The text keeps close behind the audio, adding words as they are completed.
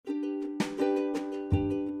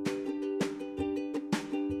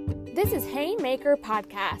This is Haymaker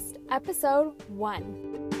Podcast, Episode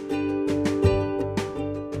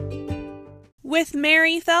 1. With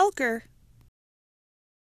Mary Thelker.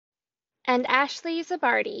 And Ashley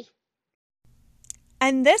Zabardi.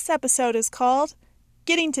 And this episode is called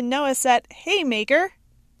Getting to Know Us at Haymaker.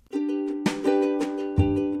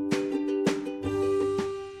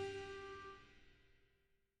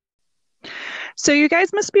 So you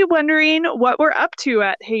guys must be wondering what we're up to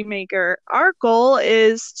at Haymaker. Our goal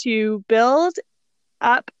is to build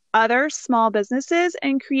up other small businesses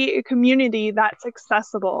and create a community that's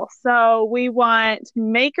accessible. So we want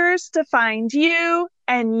makers to find you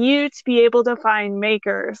and you to be able to find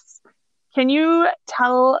makers. Can you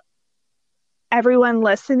tell everyone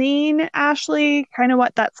listening, Ashley, kind of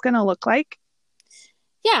what that's going to look like?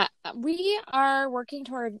 Yeah, we are working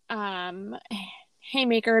toward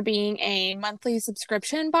Haymaker being a monthly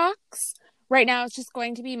subscription box. Right now it's just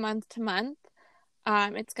going to be month to month.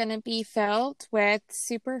 It's going to be filled with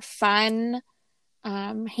super fun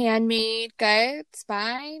handmade goods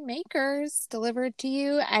by makers delivered to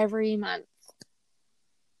you every month.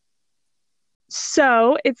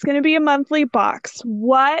 So it's going to be a monthly box.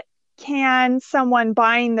 What can someone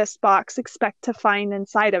buying this box expect to find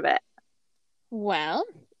inside of it? Well,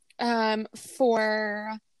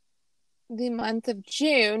 for the month of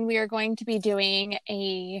June, we are going to be doing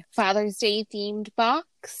a Father's Day themed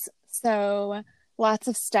box. So lots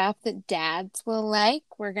of stuff that dads will like.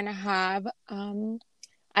 We're going to have,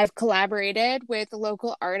 I've collaborated with a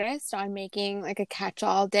local artist on making like a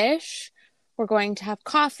catch-all dish. We're going to have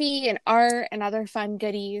coffee and art and other fun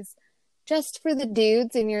goodies just for the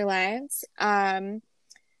dudes in your lives. And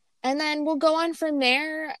then we'll go on from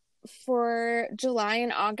there. For July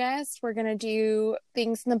and August, we're going to do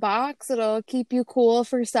things in the box. It'll keep you cool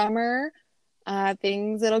for summer.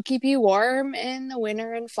 Things that'll keep you warm in the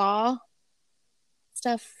winter and fall.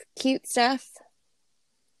 Cute stuff.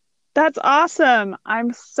 That's awesome.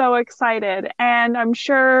 I'm so excited. And I'm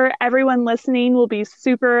sure everyone listening will be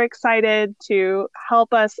super excited to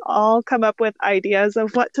help us all come up with ideas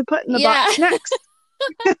of what to put in the box next.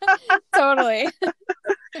 Totally.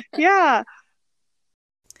 Yeah.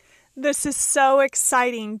 This is so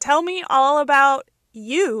exciting. Tell me all about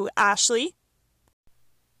you, Ashley.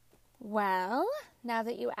 Well, now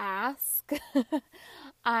that you ask,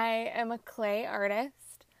 I am a clay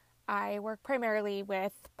artist. I work primarily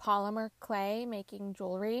with polymer clay, making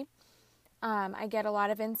jewelry. I get a lot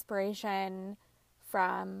of inspiration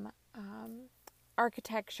from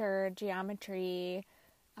architecture, geometry.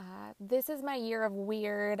 This is my year of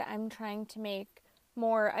weird. I'm trying to make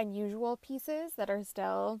more unusual pieces that are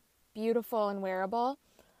still beautiful and wearable.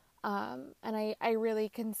 And I really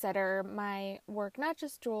consider my work not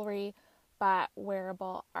just jewelry, but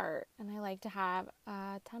wearable art. And I like to have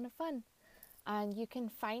a ton of fun. And you can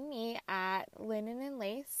find me at Linen and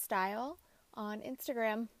Lace Style on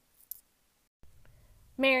Instagram.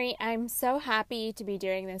 Mary, I'm so happy to be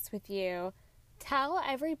doing this with you. Tell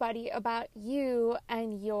everybody about you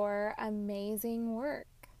and your amazing work.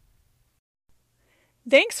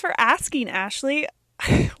 Thanks for asking, Ashley.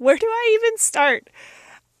 Where do I even start?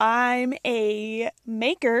 I'm a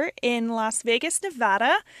maker in Las Vegas,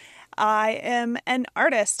 Nevada. I am an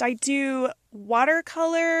artist. I do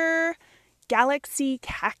watercolor, galaxy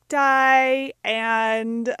cacti,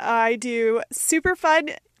 and I do super fun,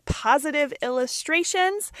 positive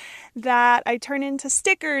illustrations that I turn into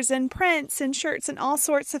stickers and prints and shirts and all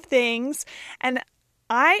sorts of things. And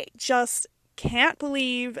I just can't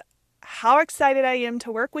believe how excited I am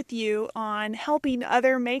to work with you on helping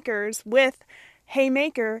other makers with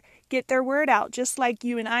Haymaker get their word out, just like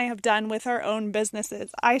you and I have done with our own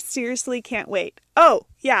businesses. I seriously can't wait. Oh,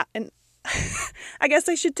 yeah, and I guess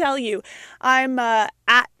I should tell you, I'm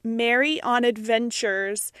at Mary on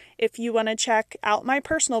Adventures if you want to check out my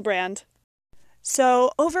personal brand. So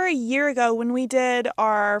over a year ago when we did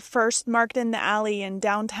our first Market in the Alley in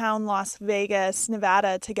downtown Las Vegas,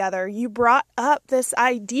 Nevada together, you brought up this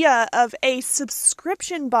idea of a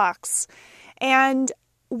subscription box. And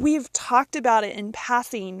we've talked about it in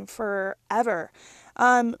passing forever.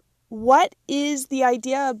 What is the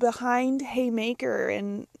idea behind Haymaker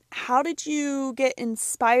and how did you get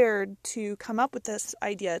inspired to come up with this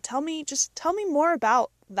idea? Tell me more about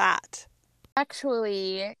that.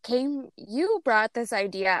 Actually, you brought this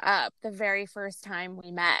idea up the very first time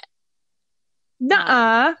we met.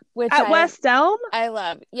 Nuh-uh. At West Elm? I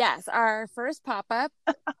love. Yes, our first pop-up.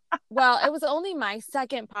 Well, it was only my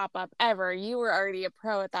second pop-up ever. You were already a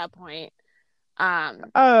pro at that point.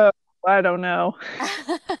 Oh, I don't know.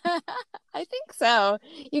 I think so.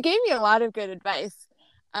 You gave me a lot of good advice.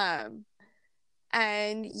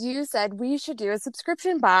 and you said we should do a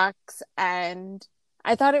subscription box, and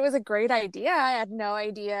I thought it was a great idea. I had no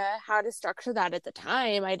idea how to structure that at the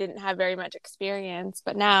time. I didn't have very much experience,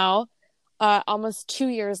 but now, almost 2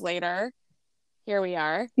 years later, here we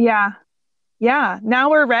are. Yeah. Yeah. Now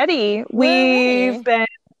we're ready. We're ready.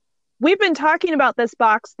 We've been talking about this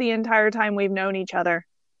box the entire time we've known each other.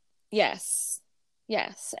 Yes.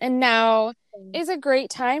 Yes. And now is a great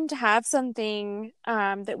time to have something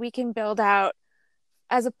that we can build out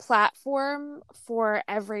as a platform for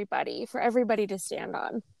everybody to stand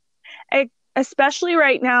on. Especially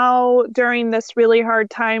right now during this really hard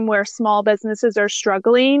time where small businesses are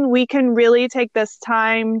struggling, we can really take this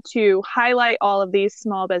time to highlight all of these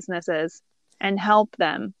small businesses and help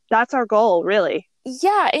them. That's our goal, really.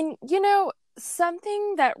 Yeah, and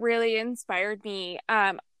something that really inspired me,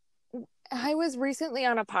 I was recently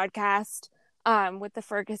on a podcast with the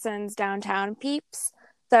Ferguson's Downtown Peeps,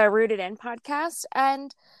 the Rooted In podcast,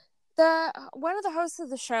 and one of the hosts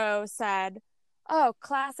of the show said, "Oh,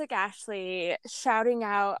 classic Ashley shouting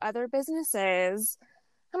out other businesses."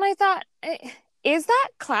 And I thought, is that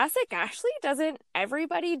classic Ashley? Doesn't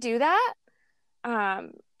everybody do that?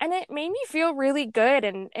 And it made me feel really good,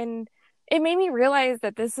 and it made me realize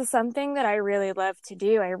that this is something that I really love to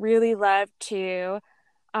do. I really love to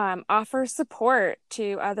offer support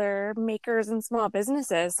to other makers and small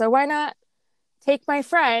businesses. So why not take my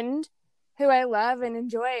friend who I love and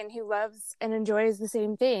enjoy and who loves and enjoys the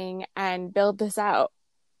same thing and build this out?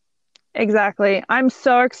 Exactly. I'm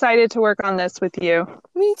so excited to work on this with you.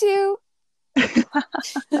 Me too.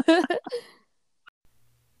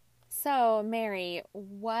 So, Mary,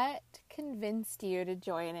 what convinced you to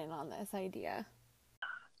join in on this idea?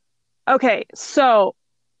 Okay, so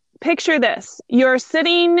picture this. You're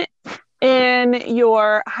sitting in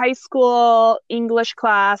your high school English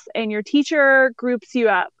class and your teacher groups you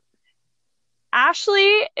up.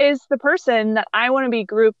 Ashley is the person that I want to be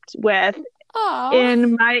grouped with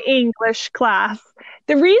in my English class.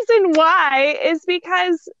 The reason why is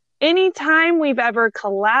because anytime we've ever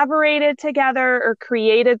collaborated together or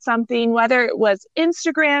created something, whether it was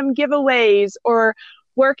Instagram giveaways or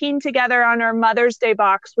working together on our Mother's Day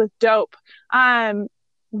box with Dope,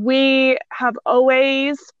 we have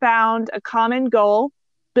always found a common goal,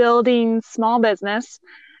 building small business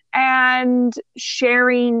and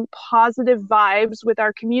sharing positive vibes with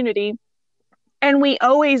our community. And we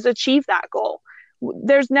always achieve that goal.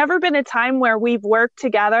 There's never been a time where we've worked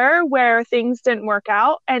together where things didn't work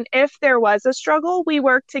out. And if there was a struggle, we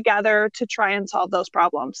worked together to try and solve those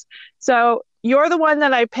problems. So you're the one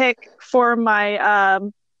that I pick for my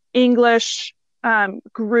English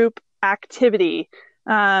group activity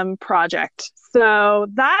project. So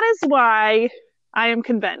that is why I am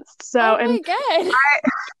convinced. So, oh my God.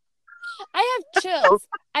 I have chills.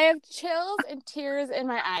 I have chills and tears in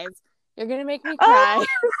my eyes. You're going to make me cry.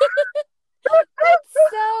 That's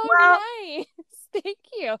so nice. Thank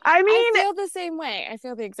you. I mean, I feel the same way. I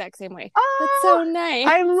feel the exact same way. That's so nice.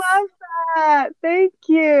 I love that. Thank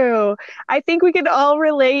you. I think we could all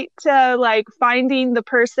relate to like finding the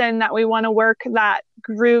person that we want to work on that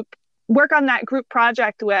group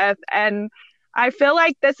project with. And I feel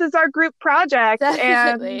like this is our group project.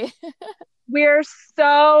 Definitely. And we're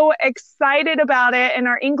so excited about it. And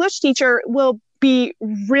our English teacher will be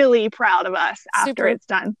really proud of us after it's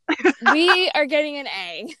done. We are getting an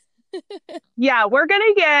A. Yeah, we're going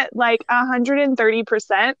to get like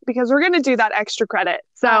 130% because we're going to do that extra credit.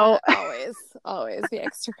 So always the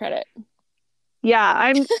extra credit.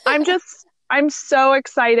 Yeah, I'm so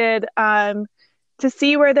excited to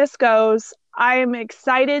see where this goes. I'm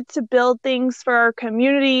excited to build things for our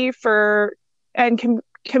community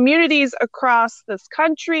communities across this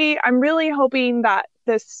country. I'm really hoping that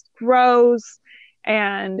this grows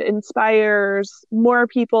and inspires more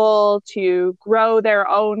people to grow their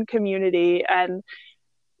own community. And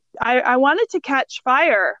I want it to catch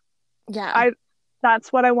fire. Yeah.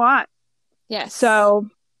 That's what I want. Yes. So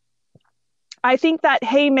I think that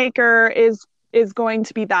Haymaker is going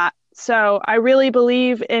to be that. So I really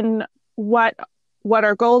believe in what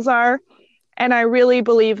our goals are. And I really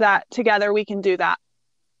believe that together we can do that.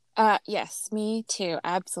 Yes, me too.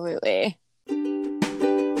 Absolutely.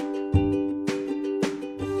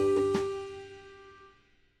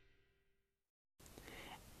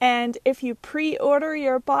 And if you pre-order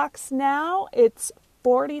your box now, it's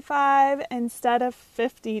 $45 instead of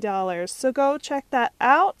 $50. So go check that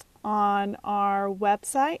out on our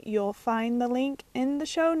website. You'll find the link in the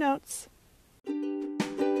show notes.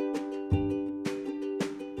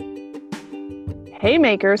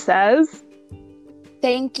 Haymaker says,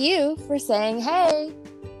 thank you for saying hey.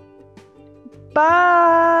 Bye.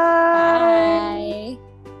 Bye.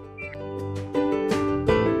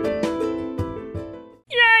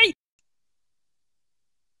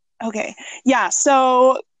 Okay. Yeah.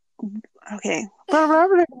 So, okay.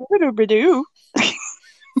 Boo-doo-boo-doo.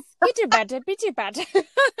 Bitte better, bitte better.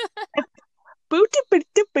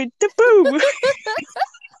 Boo-doo-boo-doo-boo-doo-boo.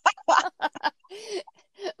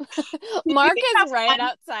 Mark is right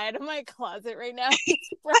outside of my closet right now. He's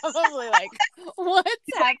probably like, what's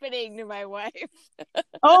happening to my wife?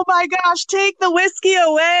 Oh my gosh, take the whiskey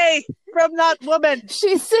away from that woman.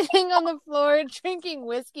 She's sitting on the floor drinking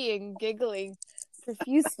whiskey and giggling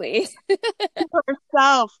profusely.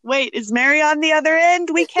 Herself. Wait, is Mary on the other end?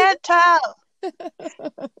 We can't tell.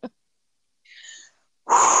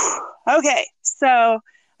 Okay, so,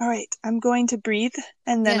 all right, I'm going to breathe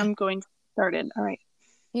and then Yeah. I'm going to start it. All right.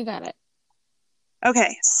 You got it.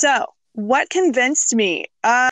 Okay, so what convinced me?